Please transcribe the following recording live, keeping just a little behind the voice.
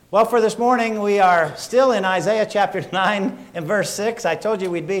Well, for this morning, we are still in Isaiah chapter 9 and verse 6. I told you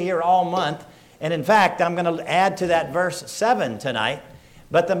we'd be here all month. And in fact, I'm going to add to that verse 7 tonight.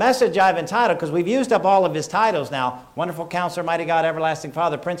 But the message I've entitled, because we've used up all of his titles now, Wonderful Counselor, Mighty God, Everlasting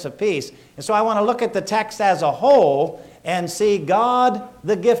Father, Prince of Peace. And so I want to look at the text as a whole and see God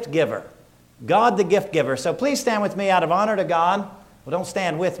the gift giver. God the gift giver. So please stand with me out of honor to God. Well, don't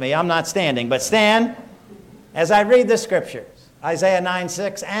stand with me. I'm not standing. But stand as I read the scriptures. Isaiah 9,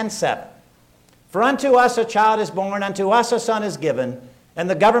 6 and 7. For unto us a child is born, unto us a son is given, and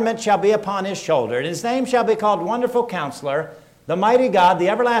the government shall be upon his shoulder. And his name shall be called Wonderful Counselor, the Mighty God, the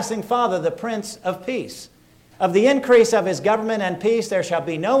Everlasting Father, the Prince of Peace. Of the increase of his government and peace there shall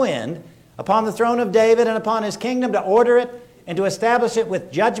be no end, upon the throne of David and upon his kingdom, to order it and to establish it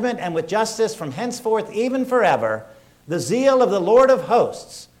with judgment and with justice from henceforth even forever. The zeal of the Lord of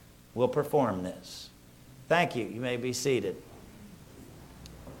hosts will perform this. Thank you. You may be seated.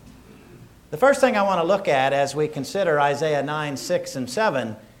 The first thing I want to look at as we consider Isaiah 9, 6, and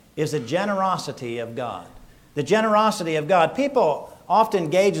 7 is the generosity of God. The generosity of God. People often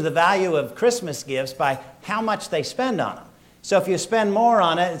gauge the value of Christmas gifts by how much they spend on them. So if you spend more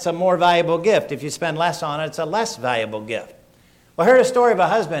on it, it's a more valuable gift. If you spend less on it, it's a less valuable gift. Well, I heard a story of a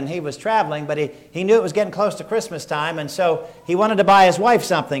husband. He was traveling, but he knew it was getting close to Christmas time, and so he wanted to buy his wife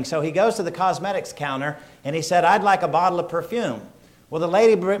something. So he goes to the cosmetics counter, and he said, "I'd like a bottle of perfume." Well, the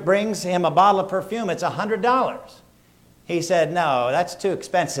lady brings him a bottle of perfume. It's $100. He said, "No, that's too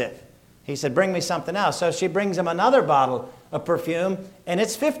expensive." He said, "Bring me something else." So she brings him another bottle of perfume, and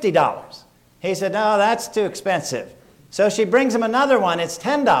it's $50. He said, "No, that's too expensive." So she brings him another one. It's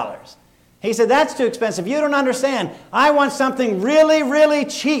 $10. He said, "That's too expensive. You don't understand. I want something really, really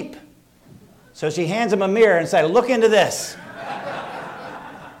cheap." So she hands him a mirror and said, "Look into this."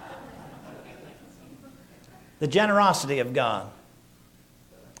 The generosity of God.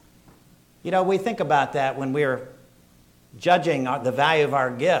 You know, we think about that when we're judging the value of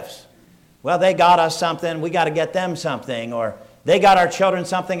our gifts. Well, they got us something, we got to get them something. Or they got our children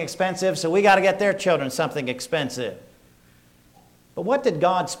something expensive, so we got to get their children something expensive. But what did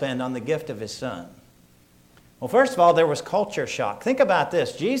God spend on the gift of his son? Well, first of all, there was culture shock. Think about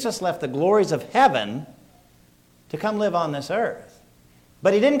this. Jesus left the glories of heaven to come live on this earth.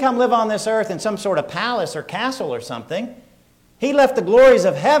 But he didn't come live on this earth in some sort of palace or castle or something. He left the glories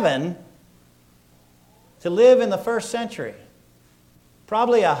of heaven to live in the first century.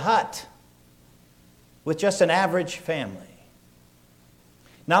 Probably a hut with just an average family.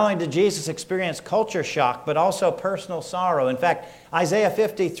 Not only did Jesus experience culture shock, but also personal sorrow. In fact, Isaiah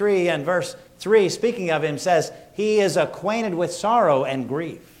 53 and verse 3, speaking of him, says, "He is acquainted with sorrow and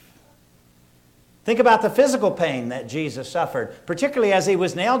grief." Think about the physical pain that Jesus suffered, particularly as he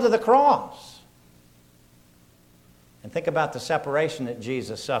was nailed to the cross. And think about the separation that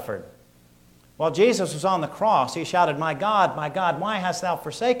Jesus suffered. While Jesus was on the cross, he shouted, my God, why hast thou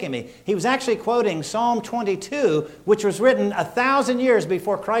forsaken me?" He was actually quoting Psalm 22, which was written 1,000 years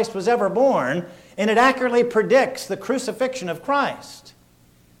before Christ was ever born, and it accurately predicts the crucifixion of Christ.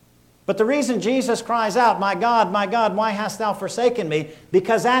 But the reason Jesus cries out, my God, why hast thou forsaken me?"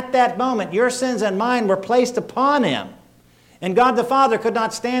 Because at that moment, your sins and mine were placed upon him. And God the Father could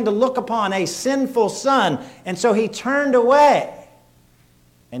not stand to look upon a sinful son, and so he turned away.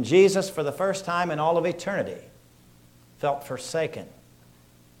 And Jesus, for the first time in all of eternity, felt forsaken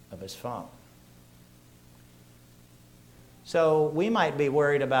of his Father. So we might be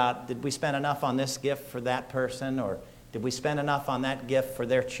worried about, did we spend enough on this gift for that person? Or did we spend enough on that gift for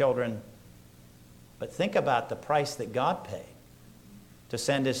their children? But think about the price that God paid to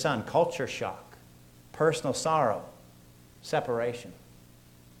send his son. Culture shock, personal sorrow, separation.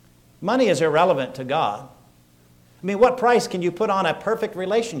 Money is irrelevant to God. I mean, what price can you put on a perfect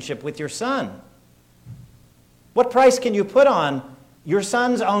relationship with your son? What price can you put on your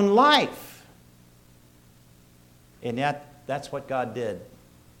son's own life? And yet, that's what God did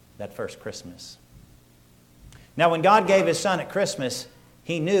that first Christmas. Now, when God gave his son at Christmas,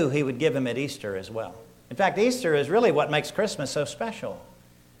 he knew he would give him at Easter as well. In fact, Easter is really what makes Christmas so special.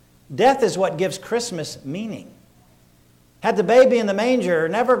 Death is what gives Christmas meaning. Had the baby in the manger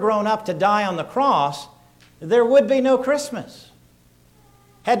never grown up to die on the cross, there would be no Christmas.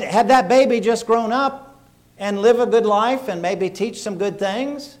 Had that baby just grown up and live a good life and maybe teach some good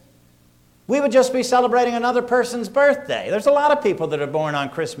things, we would just be celebrating another person's birthday. There's a lot of people that are born on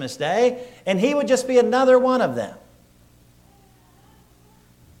Christmas Day, and he would just be another one of them.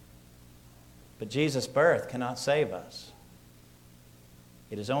 But Jesus' birth cannot save us.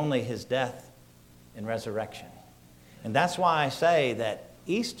 It is only his death and resurrection. And that's why I say that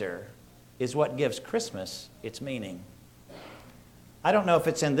Easter is what gives Christmas its meaning. I don't know if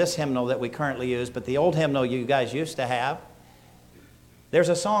it's in this hymnal that we currently use, but the old hymnal you guys used to have, there's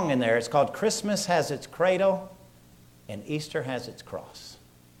a song in there. It's called Christmas Has Its Cradle and Easter Has Its Cross.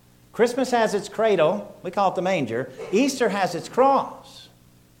 Christmas has its cradle. We call it the manger. Easter has its cross.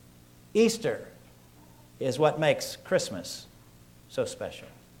 Easter is what makes Christmas so special.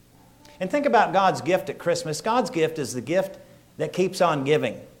 And think about God's gift at Christmas. God's gift is the gift that keeps on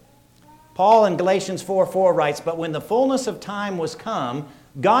giving. Paul in Galatians 4:4 writes, "But when the fullness of time was come,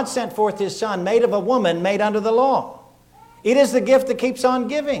 God sent forth His Son, made of a woman, made under the law." It is the gift that keeps on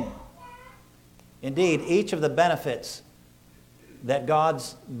giving. Indeed, each of the benefits that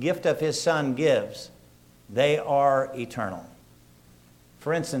God's gift of His Son gives, they are eternal.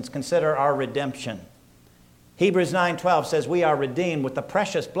 For instance, consider our redemption. Hebrews 9:12 says we are redeemed with the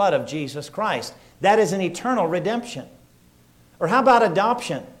precious blood of Jesus Christ. That is an eternal redemption. Or how about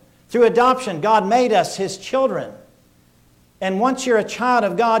adoption? Through adoption, God made us His children. And once you're a child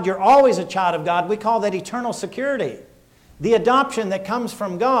of God, you're always a child of God. We call that eternal security. The adoption that comes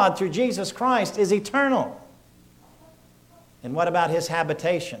from God through Jesus Christ is eternal. And what about His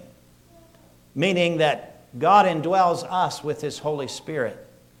habitation? Meaning that God indwells us with His Holy Spirit.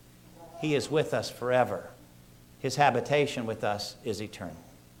 He is with us forever. His habitation with us is eternal.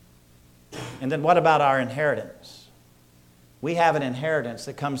 And then what about our inheritance? We have an inheritance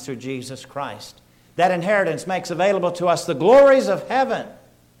that comes through Jesus Christ. That inheritance makes available to us the glories of heaven.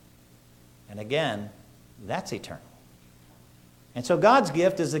 And again, that's eternal. And so God's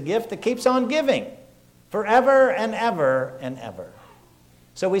gift is a gift that keeps on giving forever and ever and ever.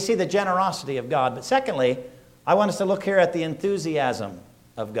 So we see the generosity of God. But secondly, I want us to look here at the enthusiasm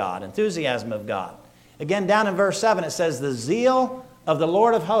of God. Enthusiasm of God. Again, down in verse 7, it says, "The zeal of the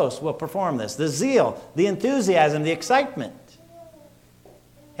Lord of hosts will perform this." The zeal, the enthusiasm, the excitement.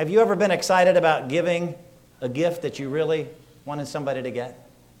 Have you ever been excited about giving a gift that you really wanted somebody to get?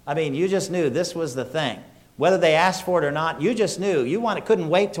 I mean, you just knew this was the thing. Whether they asked for it or not, you just knew. You couldn't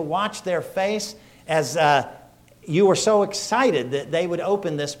wait to watch their face as you were so excited that they would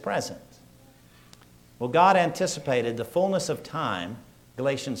open this present. Well, God anticipated the fullness of time,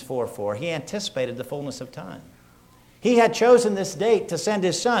 Galatians 4:4. He anticipated the fullness of time. He had chosen this date to send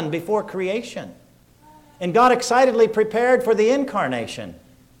His Son before creation. And God excitedly prepared for the incarnation.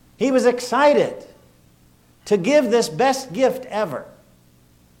 He was excited to give this best gift ever.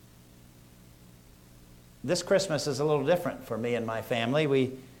 This Christmas is a little different for me and my family.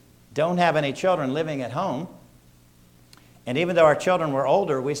 We don't have any children living at home. And even though our children were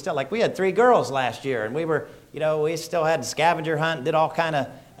older, we had 3 girls last year. And we still had scavenger hunt, did all kind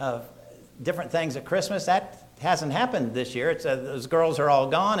of different things at Christmas. That hasn't happened this year. Those girls are all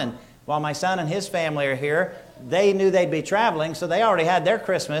gone. And while my son and his family are here, they knew they'd be traveling. So they already had their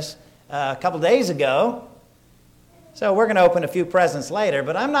Christmas a couple days ago. So we're going to open a few presents later,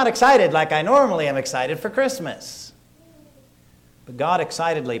 but I'm not excited like I normally am excited for Christmas. But God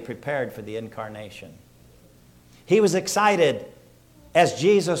excitedly prepared for the incarnation. He was excited as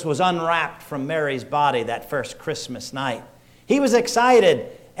Jesus was unwrapped from Mary's body that first Christmas night. He was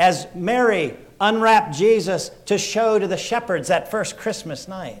excited as Mary unwrapped Jesus to show to the shepherds that first Christmas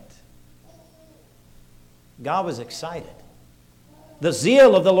night. God was excited. The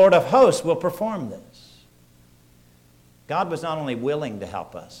zeal of the Lord of hosts will perform this. God was not only willing to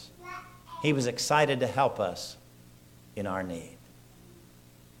help us, He was excited to help us in our need.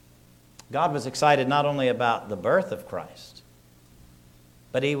 God was excited not only about the birth of Christ,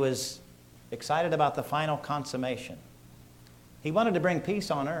 but He was excited about the final consummation. He wanted to bring peace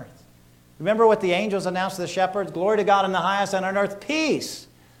on earth. Remember what the angels announced to the shepherds? Glory to God in the highest, and on earth peace,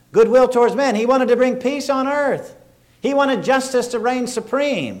 goodwill towards men. He wanted to bring peace on earth. He wanted justice to reign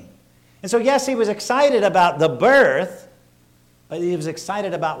supreme. And so yes, He was excited about the birth, but He was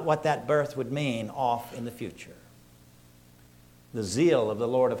excited about what that birth would mean off in the future. The zeal of the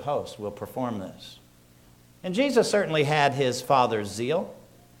Lord of hosts will perform this. And Jesus certainly had His Father's zeal.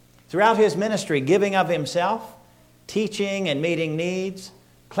 Throughout His ministry, giving of Himself, teaching and meeting needs,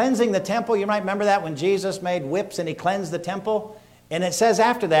 cleansing the temple. You might remember that when Jesus made whips and He cleansed the temple. And it says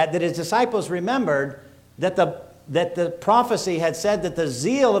after that His disciples remembered that the prophecy had said that the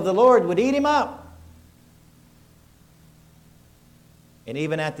zeal of the Lord would eat Him up. And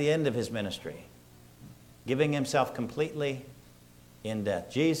even at the end of His ministry, giving Himself completely in death,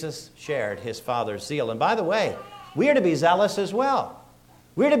 Jesus shared His Father's zeal. And by the way, we are to be zealous as well.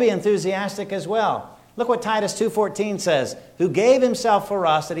 We're to be enthusiastic as well. Look what Titus 2:14 says, "Who gave Himself for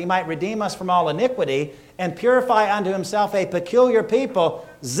us that He might redeem us from all iniquity and purify unto Himself a peculiar people,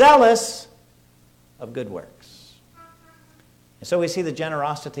 zealous of good works." And so we see the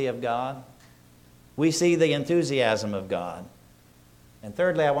generosity of God. We see the enthusiasm of God. And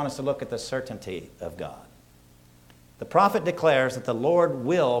thirdly, I want us to look at the certainty of God. The prophet declares that the Lord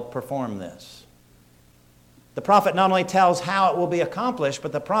will perform this. The prophet not only tells how it will be accomplished,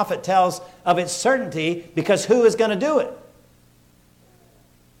 but the prophet tells of its certainty because who is going to do it?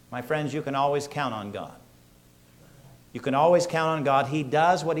 My friends, you can always count on God. You can always count on God. He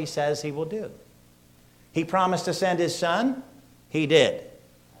does what He says He will do. He promised to send His Son. He did.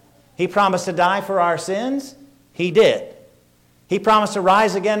 He promised to die for our sins. He did. He promised to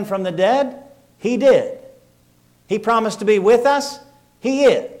rise again from the dead. He did. He promised to be with us. He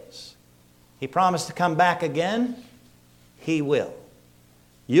is. He promised to come back again. He will.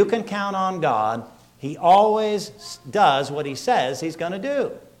 You can count on God. He always does what He says He's going to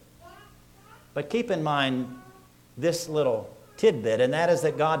do. But keep in mind this little tidbit, and that is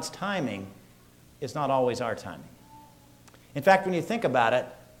that God's timing is not always our timing. In fact, when you think about it,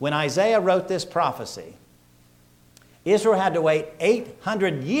 when Isaiah wrote this prophecy, Israel had to wait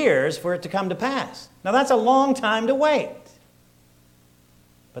 800 years for it to come to pass. Now that's a long time to wait.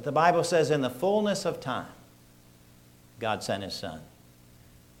 But the Bible says in the fullness of time, God sent His Son.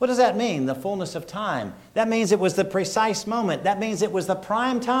 What does that mean, the fullness of time? That means it was the precise moment. That means it was the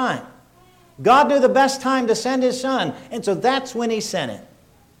prime time. God knew the best time to send His Son, and so that's when He sent it.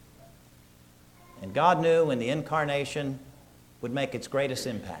 And God knew when the incarnation would make its greatest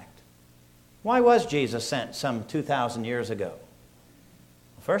impact. Why was Jesus sent some 2,000 years ago?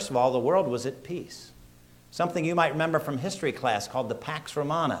 First of all, the world was at peace. Something you might remember from history class called the Pax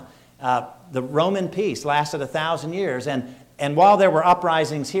Romana. The Roman peace lasted 1,000 years, and while there were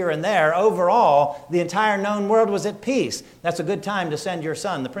uprisings here and there, overall, the entire known world was at peace. That's a good time to send your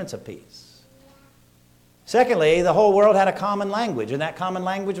Son, the Prince of Peace. Secondly, the whole world had a common language, and that common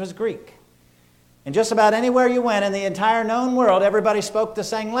language was Greek. And just about anywhere you went in the entire known world, everybody spoke the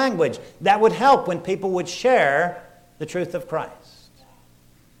same language. That would help when people would share the truth of Christ.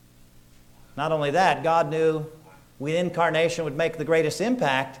 Not only that, God knew when incarnation would make the greatest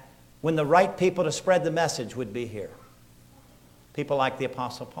impact when the right people to spread the message would be here. People like the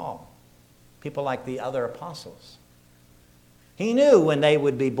Apostle Paul. People like the other apostles. He knew when they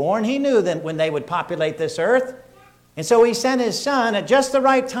would be born. He knew that when they would populate this earth. And so He sent His Son at just the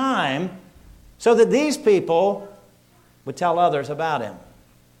right time so that these people would tell others about Him.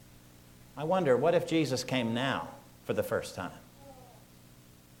 I wonder, what if Jesus came now for the first time?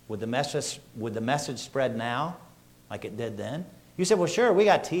 Would the message spread now like it did then? You said, well, sure, we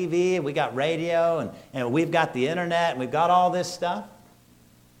got TV, and we got radio, and we've got the internet, and we've got all this stuff.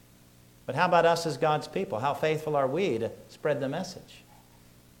 But how about us as God's people? How faithful are we to spread the message?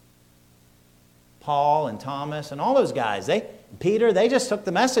 Paul and Thomas and all those guys, Peter, they just took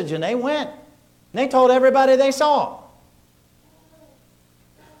the message and they went. And they told everybody they saw.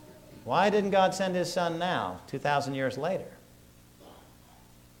 Why didn't God send His Son now, 2,000 years later?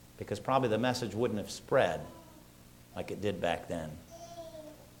 Because probably the message wouldn't have spread like it did back then.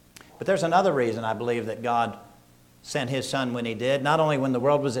 But there's another reason I believe that God sent His Son when He did. Not only when the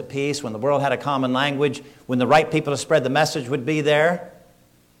world was at peace, when the world had a common language, when the right people to spread the message would be there,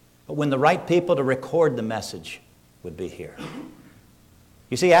 but when the right people to record the message would be here.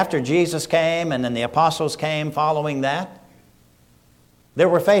 You see, after Jesus came and then the apostles came following that, there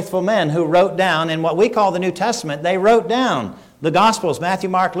were faithful men who wrote down in what we call the New Testament. They wrote down the Gospels, Matthew,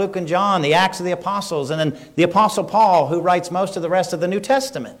 Mark, Luke, and John, the Acts of the Apostles, and then the Apostle Paul, who writes most of the rest of the New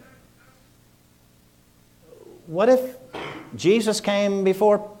Testament. What if Jesus came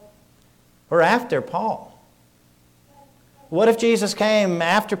before or after Paul? What if Jesus came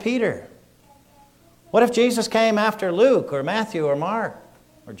after Peter? What if Jesus came after Luke or Matthew or Mark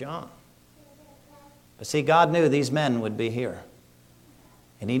or John? But see, God knew these men would be here.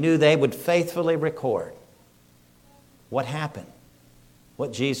 And He knew they would faithfully record what happened,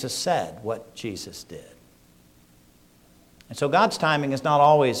 what Jesus said, what Jesus did. And so God's timing is not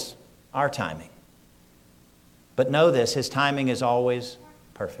always our timing. But know this, His timing is always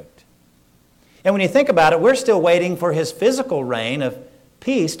perfect. And when you think about it, we're still waiting for His physical reign of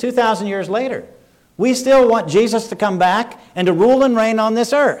peace 2,000 years later. We still want Jesus to come back and to rule and reign on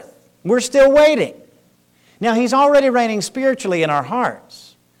this earth. We're still waiting. Now, He's already reigning spiritually in our hearts.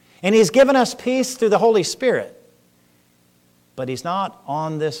 And He's given us peace through the Holy Spirit. But He's not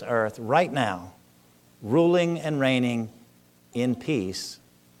on this earth right now, ruling and reigning in peace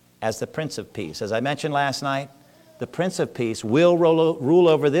as the Prince of Peace. As I mentioned last night, the Prince of Peace will rule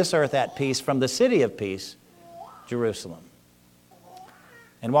over this earth at peace from the city of peace, Jerusalem.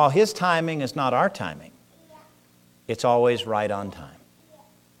 And while His timing is not our timing, it's always right on time.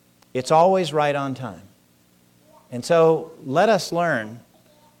 It's always right on time. And so let us learn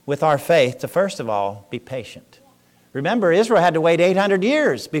with our faith to, first of all, be patient. Remember, Israel had to wait 800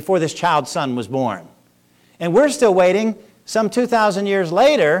 years before this child son was born. And we're still waiting some 2,000 years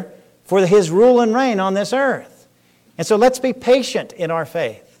later for His rule and reign on this earth. And so let's be patient in our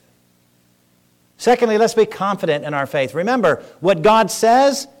faith. Secondly, let's be confident in our faith. Remember, what God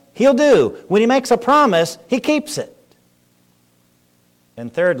says, He'll do. When He makes a promise, He keeps it.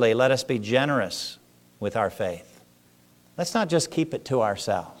 And thirdly, let us be generous with our faith. Let's not just keep it to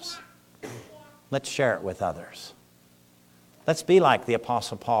ourselves. Let's share it with others. Let's be like the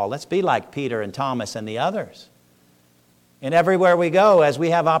Apostle Paul. Let's be like Peter and Thomas and the others. And everywhere we go, as we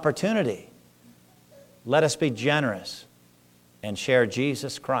have opportunity, let us be generous and share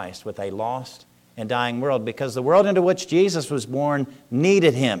Jesus Christ with a lost and dying world, because the world into which Jesus was born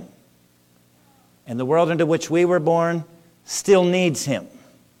needed Him. And the world into which we were born still needs Him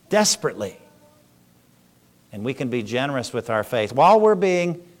desperately. And we can be generous with our faith. While we're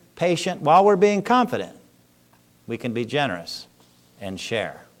being patient, while we're being confident, we can be generous and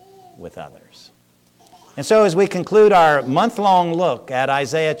share with others. And so as we conclude our month-long look at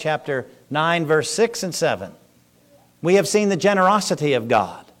Isaiah chapter 9, verse 6 and 7, we have seen the generosity of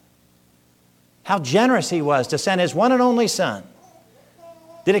God. How generous He was to send His one and only Son.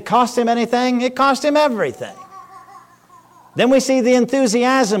 Did it cost Him anything? It cost Him everything. Then we see the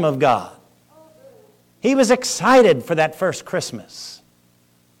enthusiasm of God. He was excited for that first Christmas.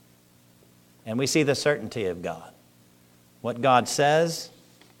 And we see the certainty of God. What God says,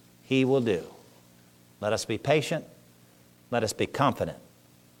 He will do. Let us be patient. Let us be confident.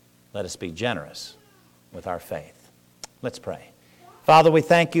 Let us be generous with our faith. Let's pray. Father, we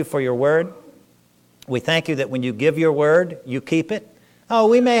thank You for Your word. We thank You that when You give Your word, You keep it. Oh,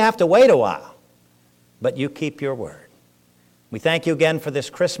 we may have to wait a while, but You keep Your word. We thank You again for this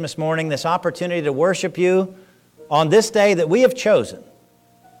Christmas morning, this opportunity to worship You on this day that we have chosen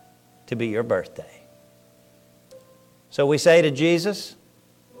to be Your birthday. So we say to Jesus,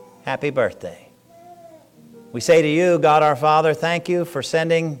 happy birthday. We say to You, God our Father, thank You for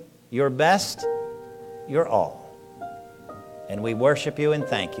sending Your best, Your all. And we worship You and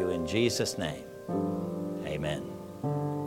thank You in Jesus' name. Amen.